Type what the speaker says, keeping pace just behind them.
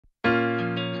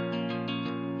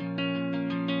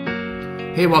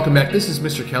Hey, welcome back. This is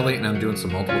Mr. Kelly, and I'm doing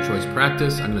some multiple choice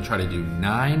practice. I'm going to try to do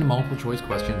 9 multiple choice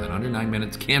questions in under 9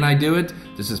 minutes. Can I do it?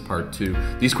 This is part 2.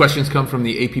 These questions come from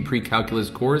the AP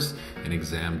PreCalculus course and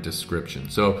exam description.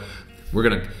 So we're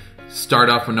going to start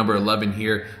off with number 11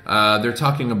 here. They're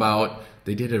talking about,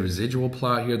 they did a residual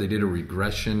plot here, they did a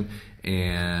regression,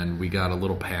 and we got a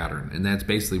little pattern. And that's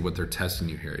basically what they're testing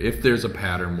you here. If there's a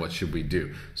pattern, what should we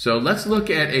do? So let's look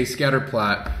at a scatter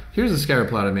plot. Here's a scatter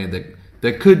plot I made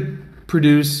that could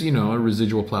produce, you know, a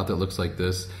residual plot that looks like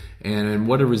this. And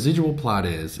what a residual plot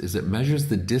is it measures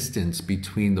the distance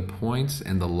between the points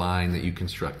and the line that you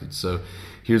constructed. So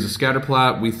here's a scatter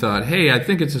plot. We thought, hey, I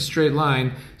think it's a straight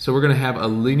line, so we're going to have a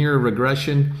linear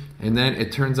regression, and then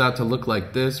it turns out to look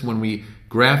like this. When we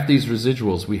graph these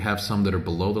residuals, we have some that are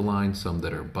below the line, some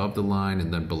that are above the line,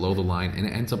 and then below the line, and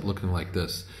it ends up looking like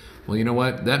this. Well, you know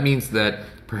what? That means that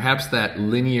perhaps that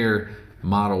linear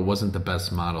model wasn't the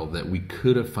best model, that we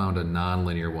could have found a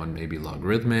non-linear one, maybe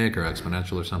logarithmic or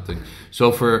exponential or something.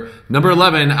 So for number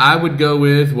 11, I would go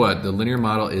with what? The linear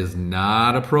model is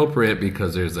not appropriate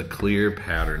because there's a clear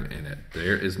pattern in it.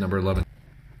 There is number 11.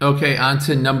 Okay, on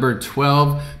to number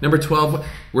 12. Number 12,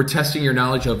 we're testing your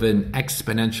knowledge of an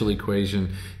exponential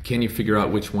equation. Can you figure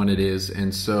out which one it is?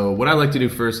 And so what I like to do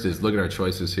first is look at our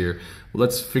choices here.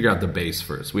 Let's figure out the base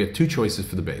first. We have 2 choices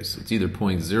for the base. It's either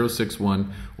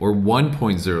 0.061 or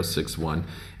 1.061.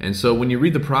 And so when you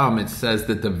read the problem, it says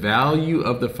that the value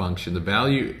of the function,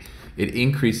 it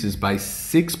increases by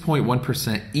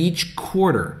 6.1% each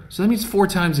quarter. So that means 4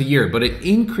 times a year, but it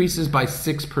increases by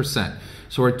 6%.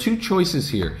 So our 2 choices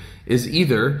here is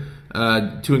either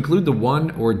to include the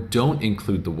 1 or don't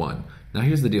include the 1. Now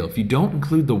here's the deal. If you don't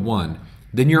include the 1,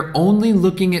 then you're only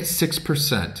looking at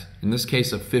 6%, in this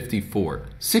case of 54.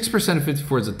 6% of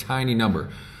 54 is a tiny number.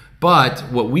 But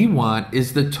what we want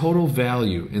is the total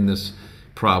value in this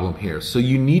problem here. So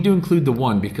you need to include the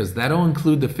 1 because that'll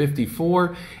include the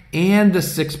 54 and the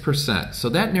 6%. So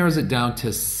that narrows it down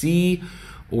to C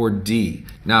or D.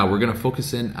 Now we're going to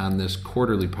focus in on this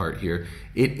quarterly part here.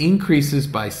 It increases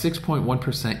by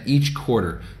 6.1% each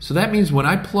quarter. So that means when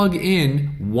I plug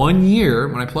in 1 year,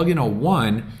 when I plug in a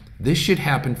 1, this should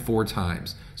happen 4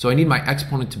 times. So I need my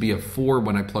exponent to be a 4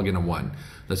 when I plug in a 1.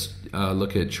 Let's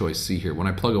look at choice C here. When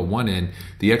I plug a 1 in,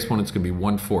 the exponent's going to be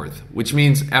 1/4, which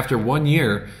means after 1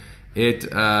 year, it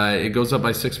goes up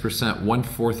by 6%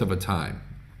 1/4 of a time.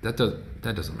 That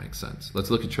doesn't make sense. Let's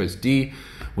look at choice D.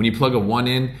 When you plug a 1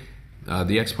 in,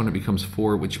 the exponent becomes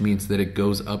 4, which means that it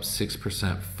goes up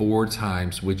 6% 4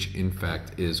 times, which in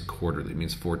fact is quarterly. It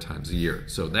means 4 times a year.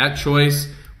 So that choice,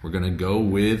 we're going to go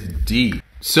with D.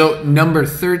 So number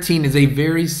 13 is a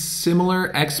very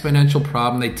similar exponential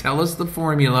problem. They tell us the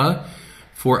formula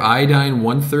for iodine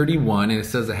 131, and it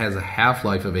says it has a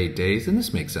half-life of 8 days. And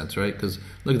this makes sense, right? Because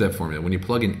look at that formula. When you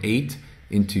plug in 8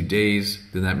 into days,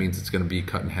 then that means it's going to be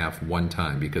cut in half 1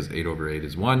 time because 8 over 8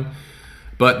 is 1.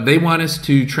 But they want us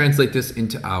to translate this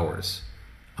into hours.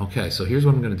 Okay, so here's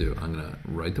what I'm going to do. I'm going to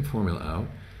write the formula out.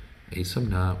 A sub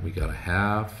naught, we got a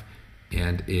half,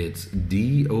 and it's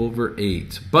D over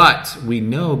 8. But we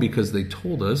know because they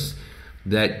told us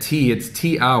that it's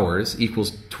T hours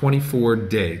equals 24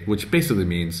 day, which basically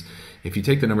means if you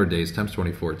take the number of days times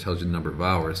 24, it tells you the number of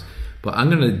hours. But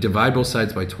I'm going to divide both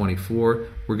sides by 24.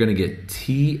 We're going to get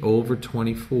T over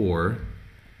 24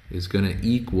 is going to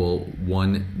equal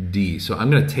 1D. So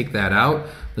I'm going to take that out.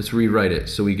 Let's rewrite it.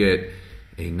 So we get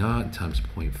A naught times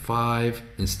 0.5.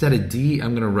 Instead of D,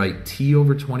 I'm going to write T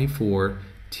over 24,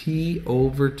 T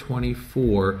over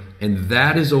 24, and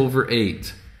that is over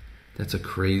 8. That's a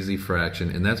crazy fraction,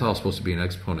 and that's all supposed to be an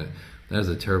exponent. That is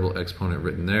a terrible exponent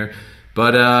written there.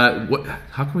 But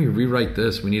how can we rewrite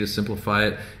this? We need to simplify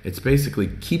it. It's basically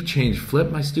keep, change,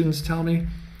 flip, my students tell me.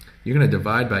 You're going to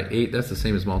divide by 8. That's the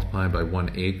same as multiplying by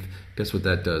 1/8. Guess what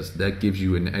that does? That gives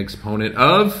you an exponent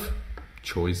of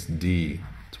choice D.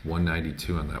 It's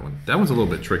 192 on that one. That one's a little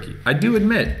bit tricky, I do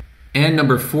admit. And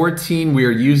number 14, we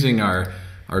are using our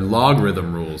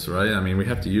logarithm rules, right? I mean, we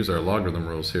have to use our logarithm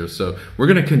rules here. So we're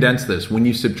going to condense this. When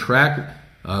you subtract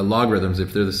logarithms,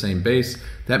 if they're the same base,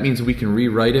 that means we can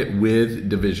rewrite it with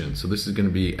division. So this is going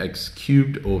to be x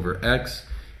cubed over x,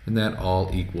 and that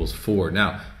all equals 4.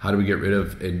 Now, how do we get rid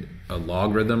of a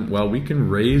logarithm? Well, we can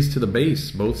raise to the base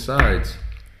both sides.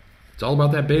 It's all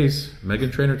about that base.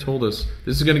 Megan Trainor told us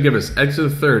this is going to give us x to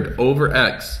the 3rd over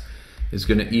x is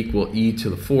going to equal e to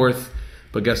the 4th.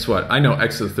 But guess what? I know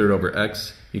x to the 3rd over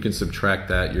x. You can subtract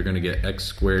that. You're going to get x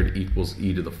squared equals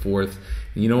e to the 4th.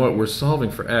 And you know what? We're solving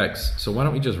for x. So why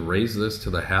don't we just raise this to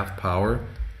the half power?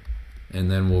 And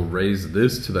then we'll raise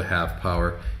this to the half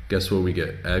power. Guess what we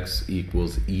get? X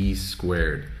equals e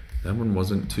squared. That one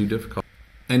wasn't too difficult.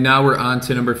 And now we're on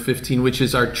to number 15, which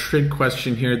is our trig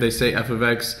question here. They say f of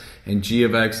x and g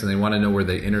of x, and they want to know where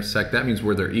they intersect. That means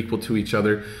where they're equal to each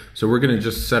other. So we're going to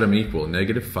just set them equal.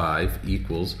 -5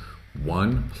 equals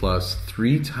 1 plus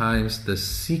 3 times the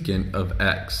secant of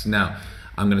x. Now,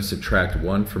 I'm going to subtract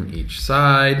 1 from each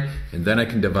side, and then I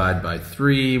can divide by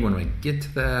 3 when I get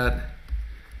to that.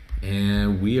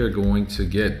 And we are going to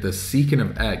get the secant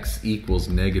of x equals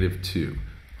 -2.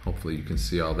 Hopefully you can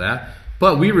see all that.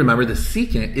 But we remember the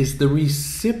secant is the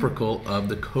reciprocal of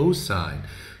the cosine.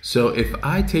 So if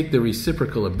I take the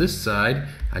reciprocal of this side,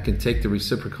 I can take the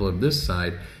reciprocal of this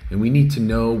side, and we need to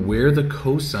know where the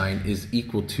cosine is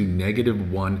equal to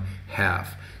 -1/2.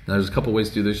 Now there's a couple ways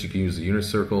to do this. You can use the unit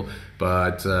circle,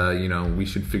 but you know, we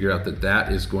should figure out that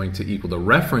that is going to equal, the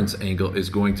reference angle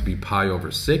is going to be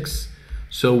pi/6.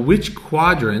 So which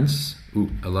quadrants,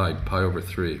 ooh, I lied,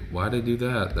 pi/3. Why did I do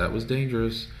that? That was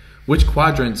dangerous. Which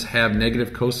quadrants have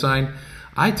negative cosine?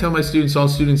 I tell my students, all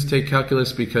students take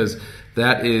calculus, because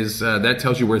that is that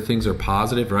tells you where things are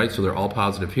positive, right? So they're all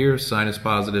positive here, sine is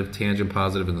positive, tangent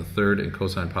positive in the third, and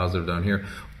cosine positive down here.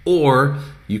 Or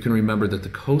you can remember that the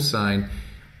cosine,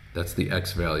 that's the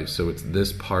x value, so it's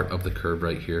this part of the curve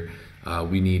right here.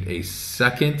 We need a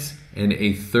second and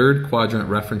a third quadrant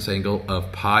reference angle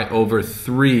of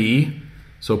pi/3.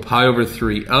 So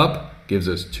pi/3 up gives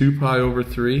us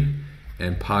 2pi/3,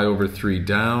 and pi/3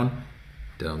 down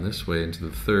this way into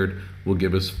the third will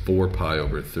give us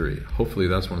 4pi/3. Hopefully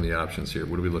that's one of the options here.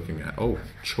 What are we looking at? Oh,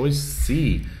 choice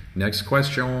C. Next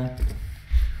question.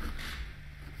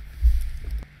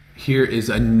 Here is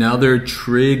another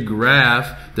trig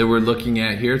graph that we're looking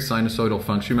at here. Sinusoidal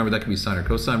function. Remember, that can be sine or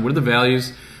cosine. What are the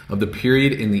values of the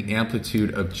period and the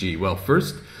amplitude of g? Well,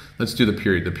 first, let's do the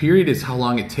period. The period is how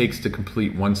long it takes to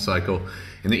complete one cycle.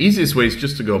 And the easiest way is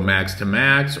just to go max to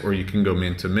max, or you can go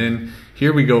min to min.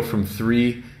 Here we go from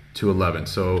 3 to 11.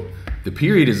 So the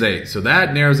period is 8. So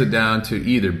that narrows it down to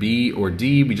either B or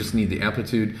D. We just need the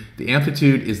amplitude. The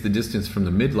amplitude is the distance from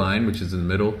the midline, which is in the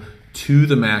middle, to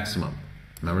the maximum.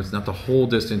 Remember, it's not the whole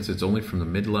distance, it's only from the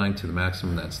midline to the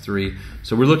maximum, that's 3.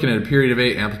 So we're looking at a period of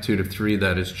 8, amplitude of 3,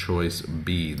 that is choice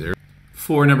B there.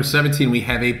 For number 17, we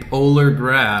have a polar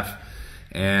graph,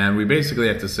 and we basically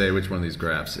have to say which one of these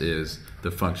graphs is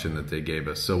the function that they gave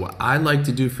us. So what I like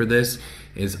to do for this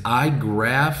is I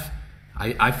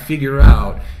figure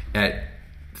out at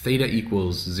theta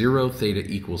equals 0, theta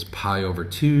equals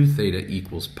pi/2, theta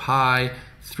equals pi,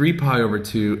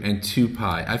 3pi/2, and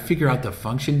 2pi. I figure out the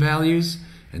function values,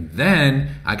 and then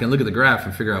I can look at the graph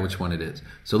and figure out which one it is.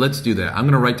 So let's do that. I'm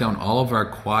going to write down all of our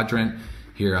quadrant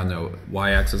here on the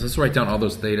y-axis. Let's write down all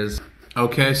those thetas.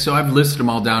 Okay, so I've listed them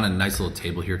all down in a nice little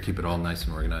table here. Keep it all nice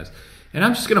and organized. And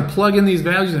I'm just going to plug in these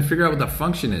values and figure out what the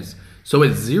function is. So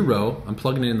at 0, I'm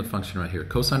plugging in the function right here.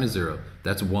 Cosine is 0.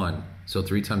 That's 1. So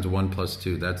 3 times 1 plus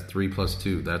 2. That's 3 plus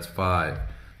 2. That's 5.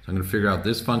 So I'm going to figure out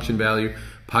this function value.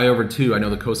 Pi/2, I know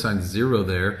the cosine's 0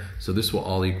 there, so this will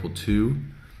all equal 2.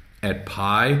 At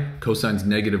pi, cosine's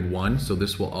 -1, so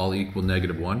this will all equal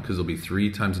 -1, because it'll be 3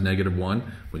 times -1,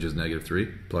 which is -3,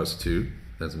 plus 2,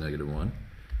 that's -1.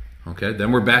 Okay,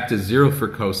 then we're back to 0 for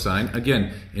cosine.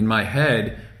 Again, in my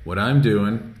head, what I'm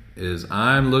doing is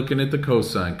I'm looking at the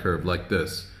cosine curve like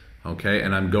this. Okay,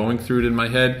 and I'm going through it in my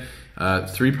head.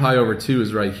 3pi/2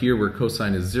 is right here where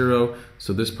cosine is 0,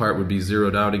 so this part would be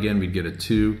zeroed out again, we'd get a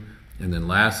 2. And then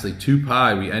lastly,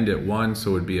 2pi, we end at 1,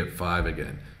 so it would be at 5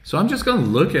 again. So I'm just going to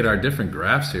look at our different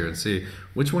graphs here and see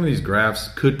which one of these graphs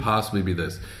could possibly be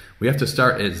this. We have to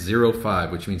start at 0,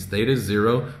 5, which means theta is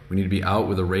 0. We need to be out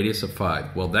with a radius of 5.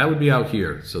 Well, that would be out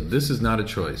here, so this is not a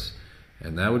choice.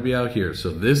 And that would be out here, so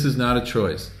this is not a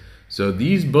choice. So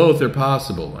these both are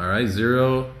possible, all right?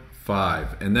 0,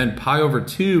 5. And then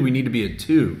pi/2, we need to be at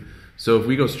 2. So if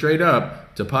we go straight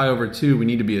up to pi/2, we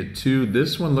need to be at 2.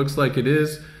 This one looks like it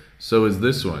is. So is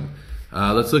this one.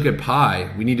 Let's look at pi.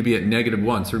 We need to be at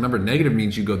 -1. So remember, negative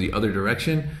means you go the other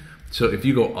direction. So if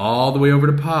you go all the way over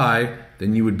to pi,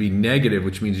 then you would be negative,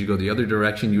 which means you go the other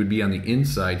direction. You would be on the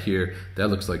inside here. That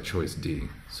looks like choice D.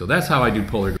 So that's how I do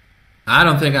polar. I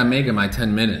don't think I'm making my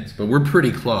 10 minutes, but we're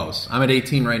pretty close. I'm at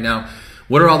 18 right now.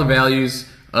 What are all the values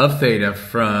of theta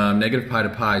from -pi to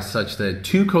pi such that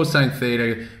 2 cosine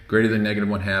theta greater than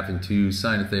 -1/2 and 2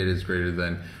 sine theta is greater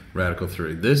than radical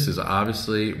 3. This is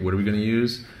obviously, what are we going to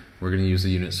use? We're going to use the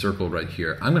unit circle right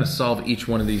here. I'm going to solve each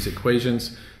one of these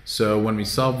equations. So when we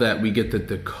solve that, we get that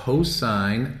the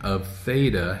cosine of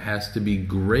theta has to be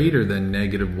greater than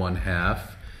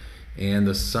 -1/2, and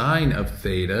the sine of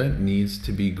theta needs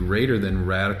to be greater than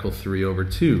radical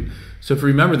 3/2. So if you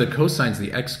remember, the cosine is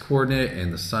the x-coordinate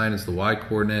and the sine is the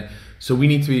y-coordinate. So we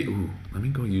need to be, let me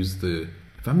go use the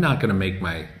if I'm not gonna make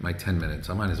my 10 minutes,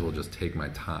 I might as well just take my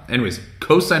time. Anyways,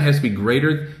 cosine has to be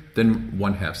greater than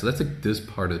 1/2. So that's like this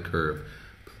part of the curve.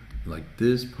 Like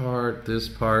this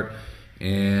part,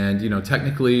 and you know,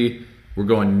 technically we're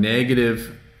going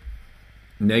negative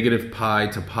pi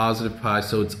to positive pi,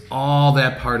 so it's all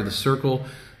that part of the circle.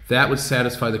 That would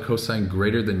satisfy the cosine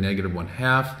greater than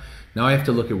 -1/2. Now I have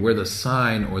to look at where the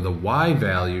sine or the y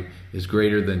value is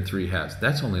greater than 3/2.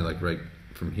 That's only like right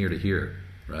from here to here,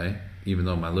 right? Even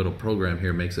though my little program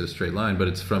here makes it a straight line, but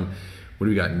it's from, what do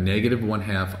we got,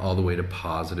 -1/2 all the way to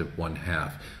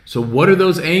 +1/2. So what are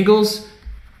those angles?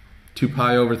 2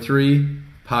 pi over 3,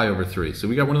 pi over 3. So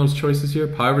we got one of those choices here,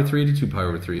 pi over 3 to 2 pi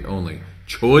over 3 only.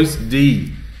 Choice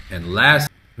D. And last,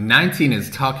 19 is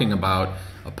talking about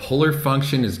a polar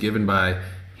function is given by,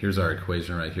 here's our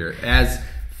equation right here, as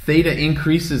theta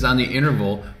increases on the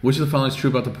interval, which of the following is true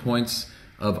about the points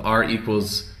of r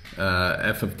equals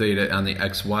f of theta on the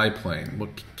xy plane? Well,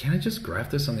 can I just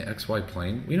graph this on the xy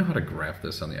plane? We know how to graph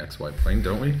this on the xy plane,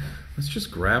 don't we? Let's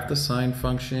just graph the sine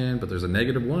function, but there's a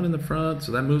 -1 in the front,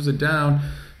 so that moves it down.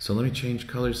 So let me change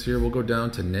colors here. We'll go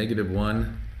down to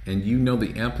 -1, and you know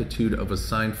the amplitude of a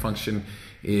sine function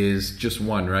is just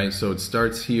 1, right? So it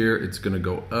starts here, it's gonna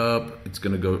go up, it's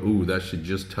gonna go, ooh, that should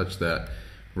just touch that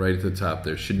right at the top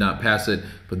there. Should not pass it,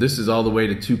 but this is all the way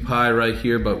to 2 pi right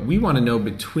here, but we wanna know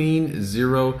between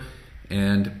 0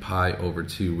 and pi over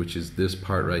 2, which is this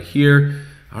part right here.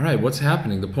 All right, what's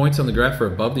happening? The points on the graph are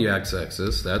above the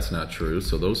x-axis. That's not true,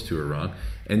 so those two are wrong.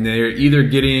 And they're either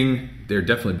they're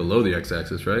definitely below the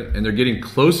x-axis, right? And they're getting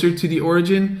closer to the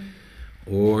origin,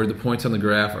 or the points on the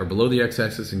graph are below the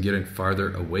x-axis and getting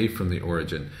farther away from the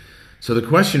origin. So the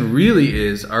question really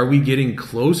is, are we getting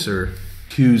closer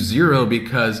to 0,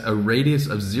 because a radius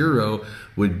of 0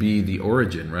 would be the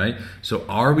origin, right? So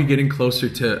are we getting closer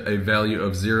to a value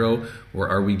of 0, or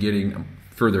are we getting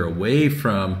further away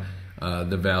from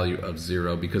the value of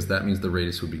 0, because that means the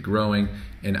radius would be growing?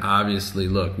 And obviously,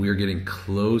 look, we're getting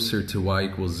closer to y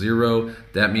equals 0.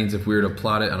 That means if we were to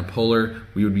plot it on a polar,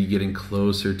 we would be getting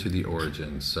closer to the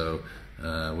origin. So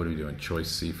what are we doing? Choice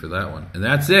C for that one. And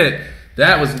that's it.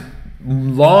 That was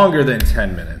longer than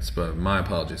 10 minutes, but my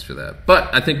apologies for that. But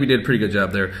I think we did a pretty good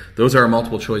job there. Those are our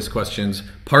multiple choice questions.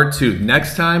 Part 2.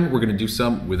 Next time, we're going to do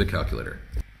some with a calculator.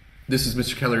 This is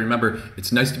Mr. Kelly. Remember,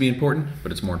 it's nice to be important,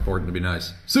 but it's more important to be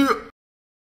nice. See ya!